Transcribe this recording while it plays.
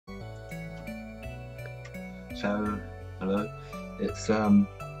So, hello. It's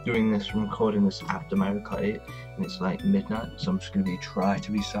recording this after my cut it, and it's like midnight, so I'm just gonna try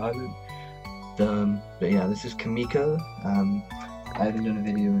to be silent. But yeah, this is Kamiko. I haven't done a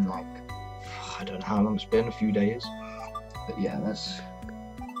video in like, I don't know how long it's been, a few days. But yeah, let's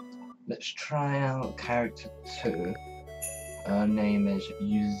try out character 2. Her name is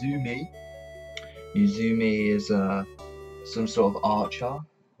Yuzumi. Yuzumi is some sort of archer,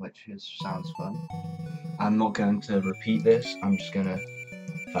 which sounds fun. I'm not going to repeat this, I'm just going to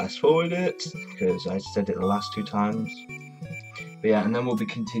fast forward it, because I said it the last 2 times. But yeah, and then we'll be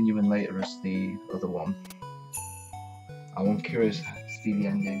continuing later as the other one. I'm curious to see the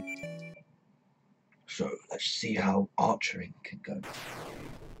ending. So, let's see how archering can go.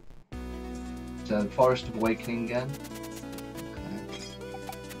 So, Forest of Awakening again.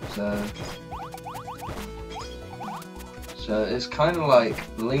 Okay. So it's kind of like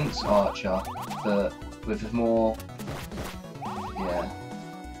Link's Archer, but with more, yeah.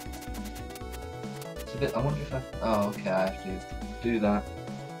 It's a bit, I wonder if oh okay, I have to do that.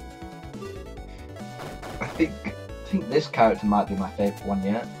 I think this character might be my favourite one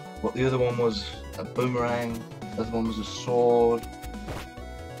yet. But the other one was a boomerang, the other one was a sword,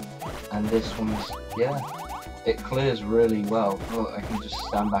 and this one's, yeah, it clears really well. Look, I can just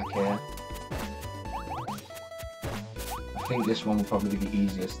stand back here. I think this one will probably be the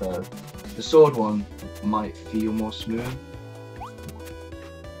easiest though. The sword one might feel more smooth,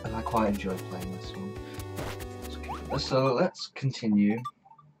 and I quite enjoy playing this one. So let's continue.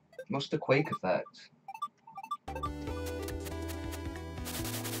 What's the quake effect?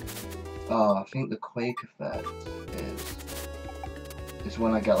 Oh, I think the quake effect is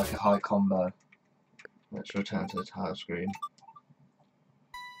when I get like a high combo. Let's return to the title screen.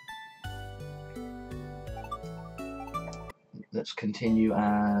 Let's continue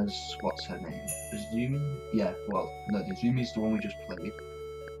as, what's her name? Izumi? Yeah, well, no, Izumi's the one we just played.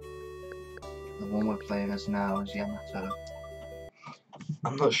 The one we're playing as now is Yamato.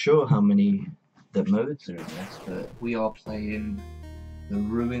 I'm not sure how many the modes are in this, but we are playing the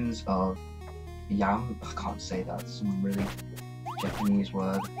ruins of I can't say that, it's some really Japanese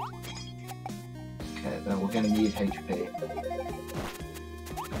word. Okay, then we're going to need HP.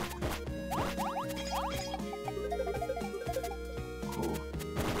 Cool.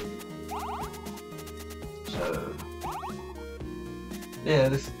 So, yeah,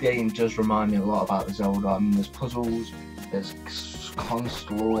 this game does remind me a lot about Zelda. I mean, there's puzzles, there's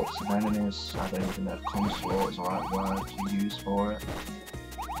consulates of enemies. I don't even know if consulate is the right word to use for it.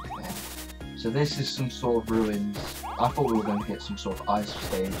 Okay. So this is some sort of ruins. I thought we were going to get some sort of ice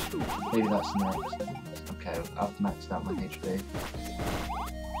stage. Maybe that's next. Okay, I've maxed out my HP.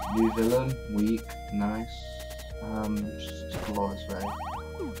 New villain, weak, nice. Just explore this way.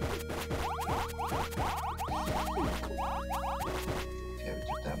 Okay, we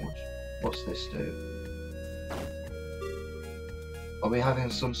took damage. What's this do? Are we having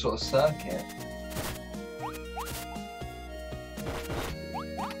some sort of circuit?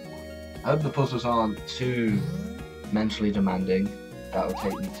 I hope the puzzles aren't too mentally demanding. That will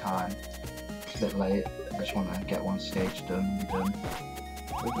take me time. It's a bit late. I just want to get one stage done and be done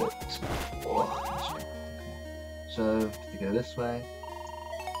with it. Oh. So, we go this way.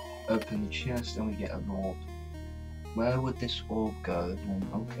 Open the chest and we get an orb. Where would this orb go then?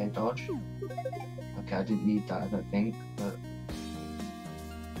 Okay, dodge. Okay, I didn't need that, I don't think, but...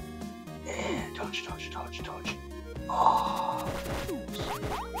 Dodge, dodge, dodge, dodge. Oh.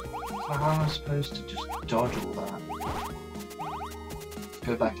 So how am I supposed to just dodge all that?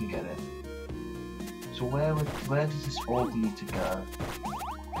 Go back and get it. So where does this orb need to go?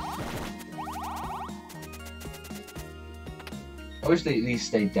 I wish they at least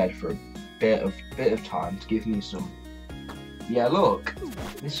stayed dead for a bit of time to give me some. Yeah, look,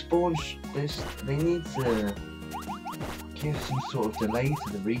 this spawn. They need to give some sort of delay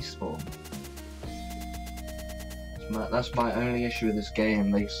to the respawn. That's my only issue with this game.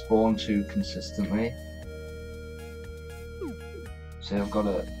 They spawn too consistently. So I've got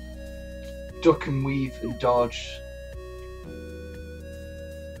to duck and weave and dodge.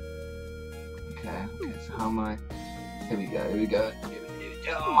 Okay, so how am I? Here we go.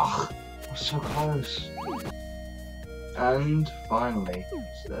 Oh, I'm so close. And finally,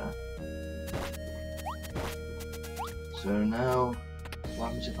 it's there. So now, what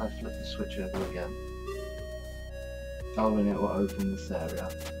happens if I flip the switch over again? Oh, and it will open this area.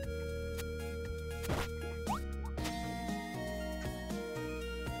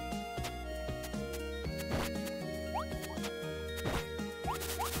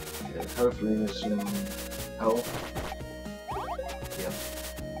 Okay, hopefully there's some health. Yep.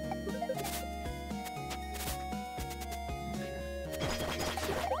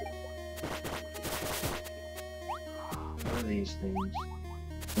 these things.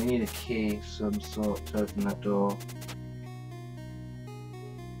 We need a key of some sort to open that door.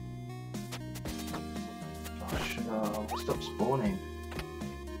 Gosh, stop spawning.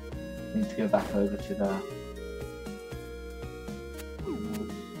 Need to go back over to there.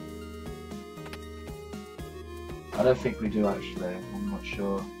 I don't think we do actually, I'm not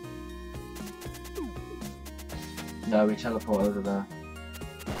sure. No, we teleport over there.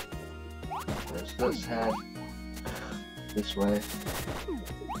 Let's head this way.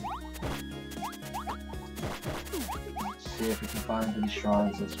 See if we can find any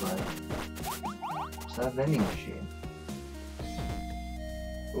shrines this way. Is that a vending machine?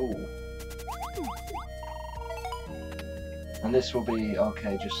 Ooh. And this will be,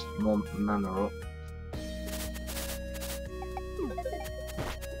 okay, just more mana up.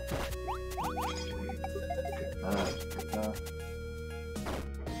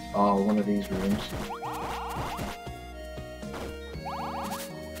 Oh, one of these rooms.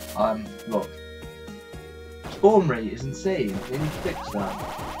 Look. Spawn rate is insane. We need to fix that.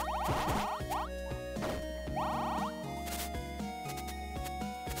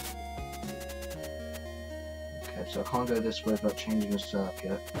 Okay, so I can't go this way without changing the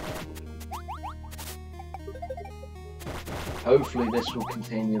circuit. Hopefully this will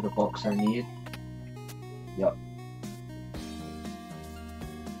contain the other box I need. Yep.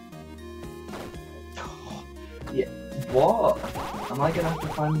 Yeah, what? Am I gonna have to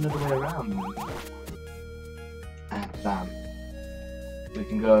find another way around? Ah, bam. We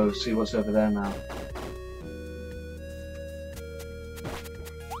can go see what's over there now.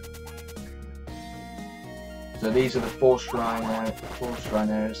 So these are the four shrine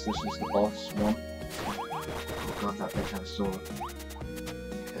areas. This is the boss one. Oh god, that bitch has a sword.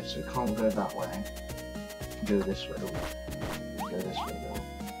 Okay, so we can't go that way. We can go this way. Go this way though.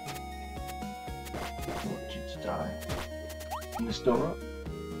 I want you to die. Can this door up?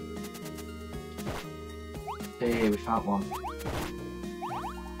 Hey, we found one.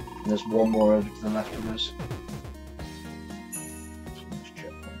 And there's one more over to the left of us.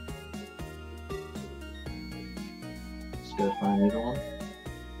 Let's go find the other one.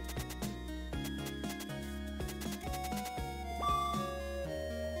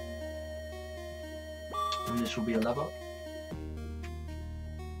 And this will be a lever.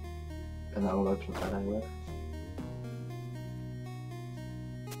 And that will open up that anyway.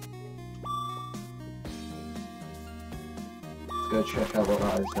 Let's go check out what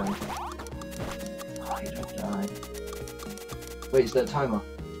that is then. Oh, you don't die. Wait, is that a timer?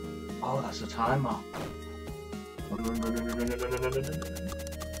 Oh, that's a timer.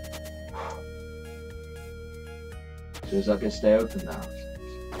 So is that going to stay open now?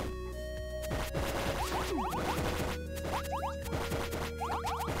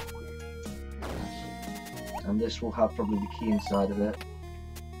 And this will have probably the key inside of it.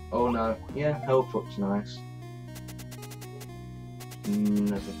 Oh no, yeah, health up's nice.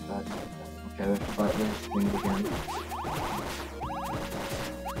 Never bad. Okay, we have to fight this thing again.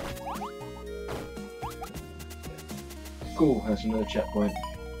 Cool, that's another checkpoint.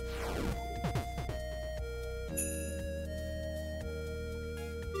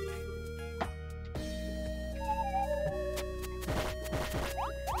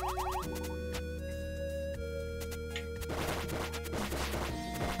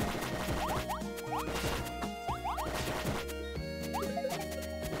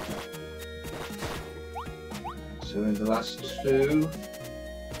 So in the last two,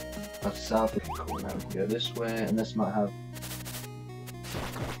 that's south. Cool, now we can go this way, and this might have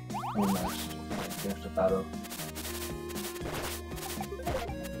almost. We have to battle.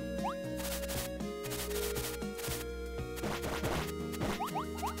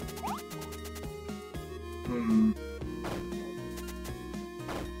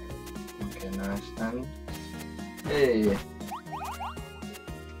 Okay, nice. And hey,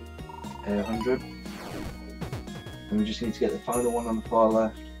 100. And we just need to get the final one on the far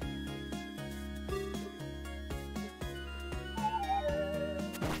left.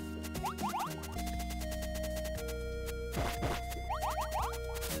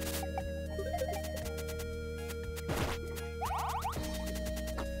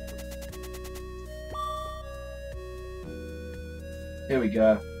 Here we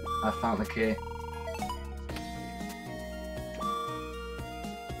go. I found the key.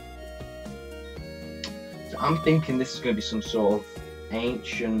 I'm thinking this is going to be some sort of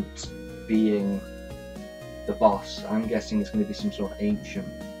ancient being the boss. I'm guessing it's going to be some sort of ancient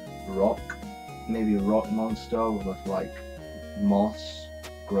rock. Maybe a rock monster with like moss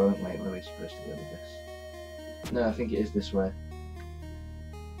growing. Wait, where are we supposed to go with this? No, I think it is this way.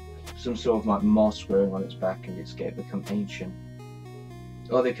 some sort of like moss growing on its back and it's become ancient.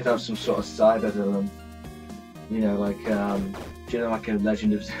 Or they could have some sort of cyber villain. You know, like do you know, like a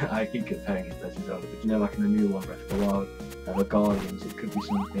Legend of I keep comparing it to Legend of Zelda, but you know, like in the new one, Breath of the Wild, the Guardians, it could be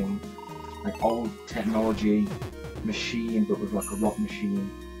something like old technology machine, but with like a rock machine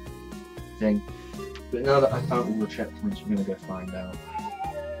thing. But now that I found all the checkpoints, we're gonna go find out.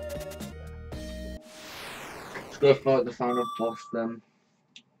 Let's go fight the final boss then.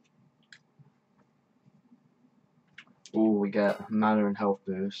 Oh, we get mana and health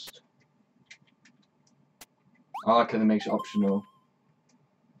boost. I like how it makes it optional.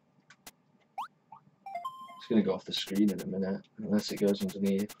 It's gonna go off the screen in a minute, unless it goes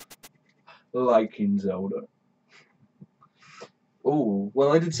underneath. Liking Zelda. Oh,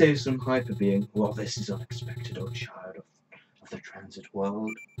 well, I did save some hyper being. Well, this is unexpected, O child of the transit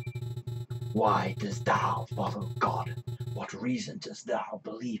world. Why dost thou follow God? What reason dost thou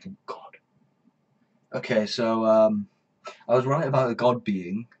believe in God? Okay, so I was right about the God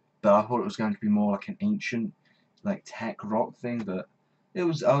being, but I thought it was going to be more like an ancient, like tech rock thing. But I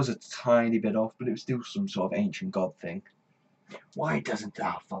was a tiny bit off, but it was still some sort of ancient God thing. Why doesn't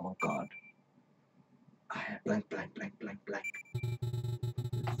thou follow God? Blank, blank, blank, blank, blank.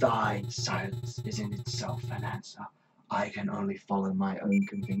 Thy silence is in itself an answer. I can only follow my own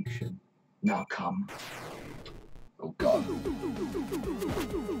conviction. Now come. Oh God.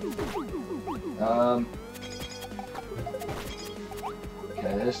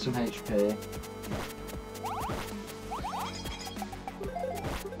 Okay, there's some HP.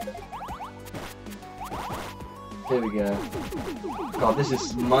 Here we go. God,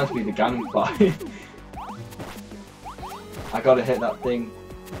 this reminds me of the Ganon fight. I gotta hit that thing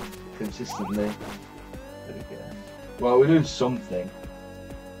consistently. There we go. Well, we're doing something.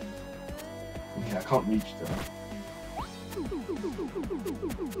 Okay, I can't reach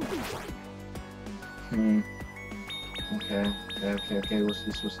them. Okay. What's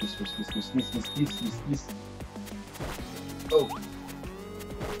this? Oh!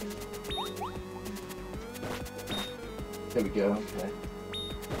 There we go, okay.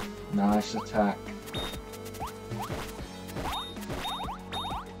 Nice attack.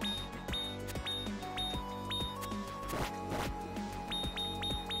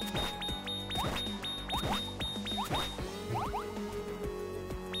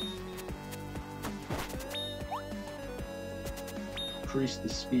 Increase the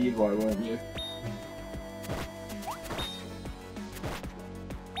speed, why won't you?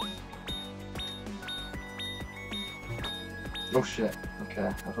 Oh shit, okay,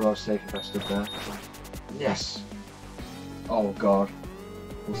 I thought I was safe if I stood there. Yes! Oh God,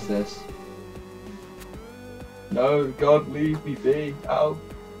 what's this? No, God, leave me be! Ow!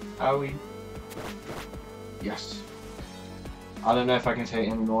 Owie! Yes! I don't know if I can take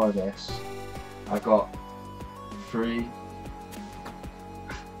any more of this. I got 3.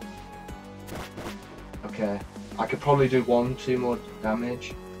 Okay, I could probably do 1-2 more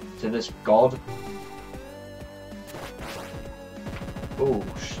damage to this God. Oh,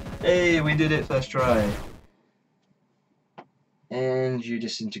 hey, we did it first try. And you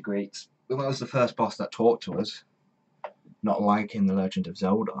disintegrate. Well, that was the first boss that talked to us. Not like in The Legend of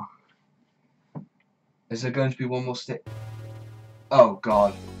Zelda. Is there going to be one more stick? Oh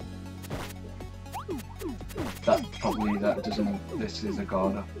God. That doesn't. This is a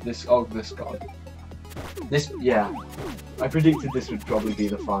God. This God. Yeah. I predicted this would probably be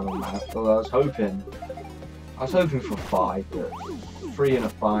the final map. Although I was hoping for 5, but 3 in a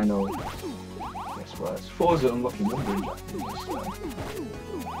final. Guess what? 4 is an unlucky number in Japanese, so.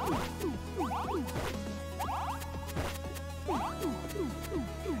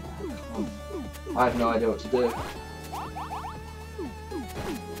 I have no idea what to do.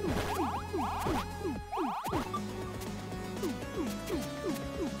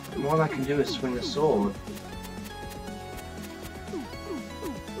 And all I can do is swing a sword.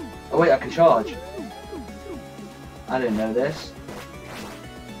 Oh wait, I can charge. I didn't know this.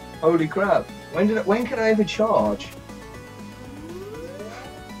 Holy crap! When can I ever charge?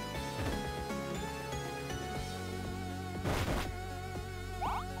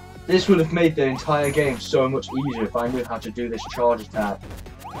 This would have made the entire game so much easier if I knew how to do this charge attack.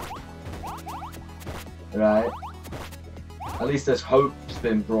 Right? At least there's hope's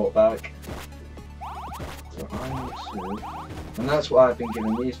been brought back. So and that's why I've been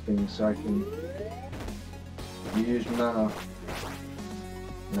given these things, so I can use mana.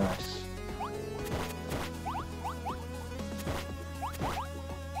 Nice.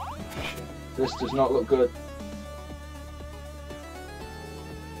 Shit. This does not look good.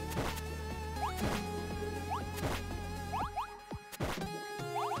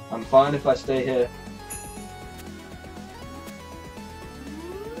 I'm I'm fine if I stay here.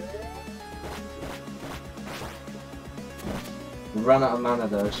 We ran out of mana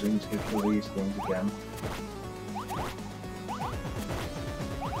though, so we need to go kill these things again.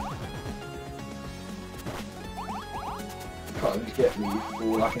 Can't really get me, you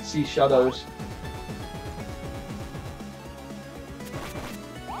fool. I can see shadows.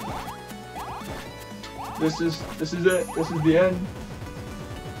 This is it. This is the end.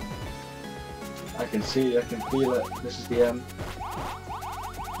 I can see, I can feel it. This is the end.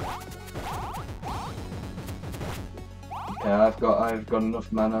 Okay, I've got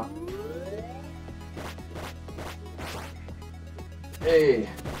enough mana. Hey,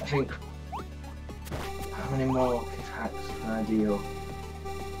 I think. How many more attacks can I deal?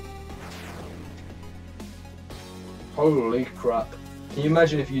 Holy crap! Can you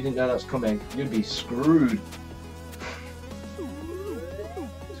imagine if you didn't know that's coming? You'd be screwed.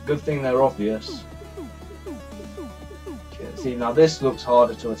 It's a good thing they're obvious. Okay, see, now this looks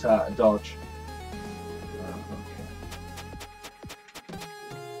harder to attack, dodge.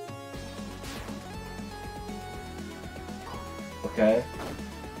 Okay.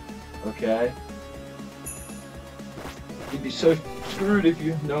 Okay. You'd be so screwed if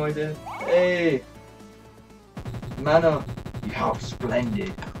you had no idea. Hey! Mana! How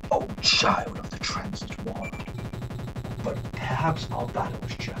splendid, oh child of the transit world. But perhaps our battle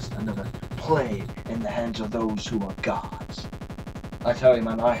was just another play in the hands of those who are gods. I tell you,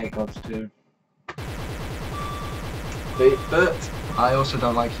 man, I hate gods too. But I also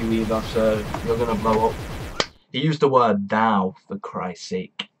don't like you either, so you're gonna blow up. He used the word thou, for Christ's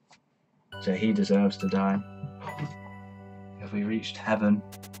sake. So he deserves to die. Have we reached heaven?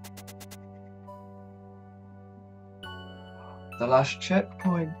 The last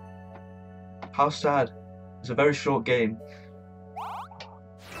checkpoint. How sad. It's a very short game.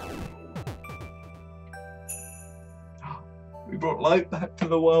 We brought light back to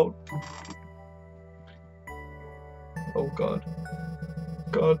the world. Oh God.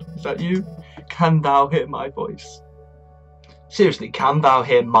 God, is that you? Can thou hear my voice? Seriously, can thou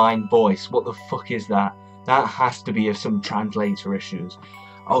hear mine voice? What the fuck is that? That has to be of some translator issues.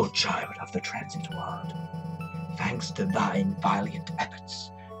 Oh child of the transit world. Thanks to thine valiant efforts,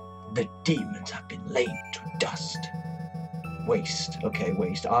 the demons have been laid to dust. Waste. Okay,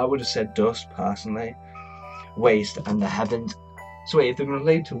 waste. I would have said dust, personally. Waste and the heavens. So wait, if they're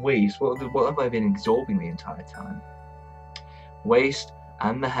laid to waste, what have I been absorbing the entire time? Waste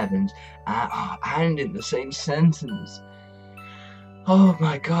and the heavens, and in the same sentence. Oh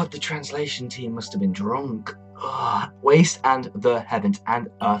my God, the translation team must have been drunk. Waste and the heavens and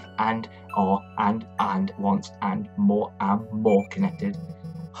earth and are and once and more connected.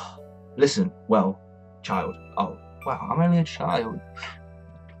 Listen, well, child. Oh, wow, I'm only a child.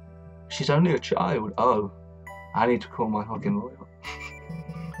 She's only a child. Oh, I need to call my fucking lawyer.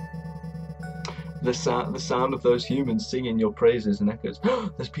 The sound of those humans singing your praises and echoes.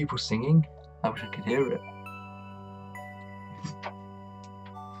 There's people singing? I wish I could hear it.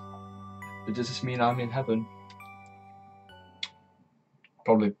 But does this mean I'm in heaven?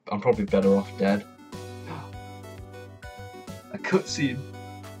 I'm probably better off dead. A cutscene.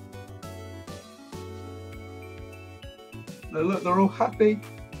 Look, they're all happy.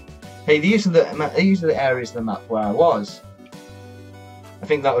 Hey, these are the areas of the map where I was. I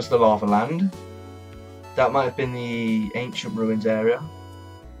think that was the lava land. That might have been the ancient ruins area.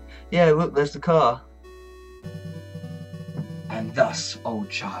 Yeah, look, there's the car. And thus, old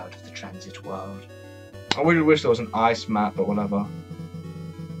child of the transit world. I really wish there was an ice map, but whatever.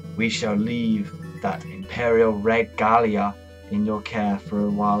 We shall leave that imperial regalia in your care for a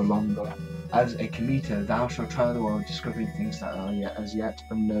while longer. As a Kamiko, thou shalt travel the world, discovering things that are as yet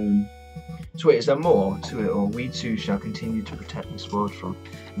unknown. So wait, is there more to it, or we too shall continue to protect this world from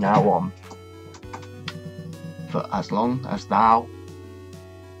now on? For as long as thou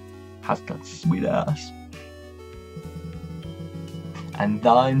hast that sweet ass, and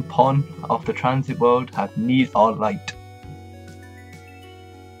thine pawn of the transit world hath need our light.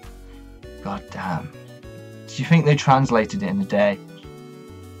 God damn. Do you think they translated it in a day?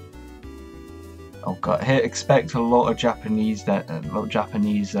 Oh god, here expect a lot of Japanese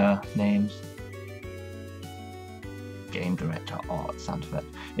names. Game director, art, sound effect.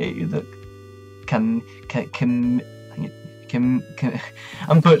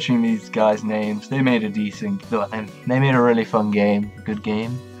 I'm butchering these guys' names. They made a decent, they made a really fun game, a good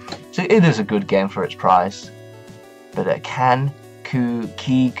game. So it is a good game for its price. But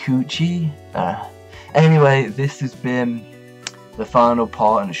Kikuchi. Anyway, this has been the final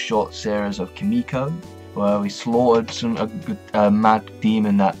part in a short series of Kamiko, where we slaughtered a mad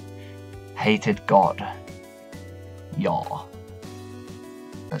demon that Hated God. Yaw.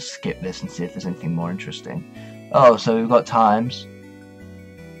 Let's skip this and see if there's anything more interesting. Oh, so we've got times.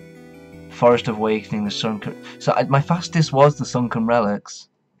 Forest of Awakening, the Sunken... So my fastest was the Sunken Relics.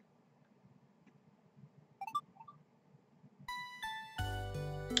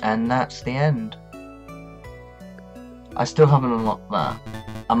 And that's the end. I still haven't unlocked that.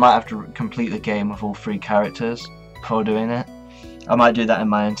 I might have to complete the game with all 3 characters before doing it. I might do that in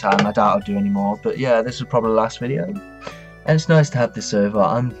my own time. I doubt I'll do any more. But yeah, this is probably the last video. And it's nice to have this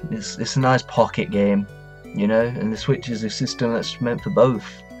over. It's a nice pocket game, you know. And the Switch is a system that's meant for both.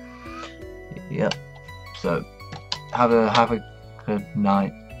 Yep. So have a good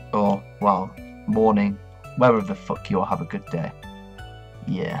night, or well, morning, wherever the fuck you all have a good day.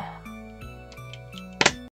 Yeah.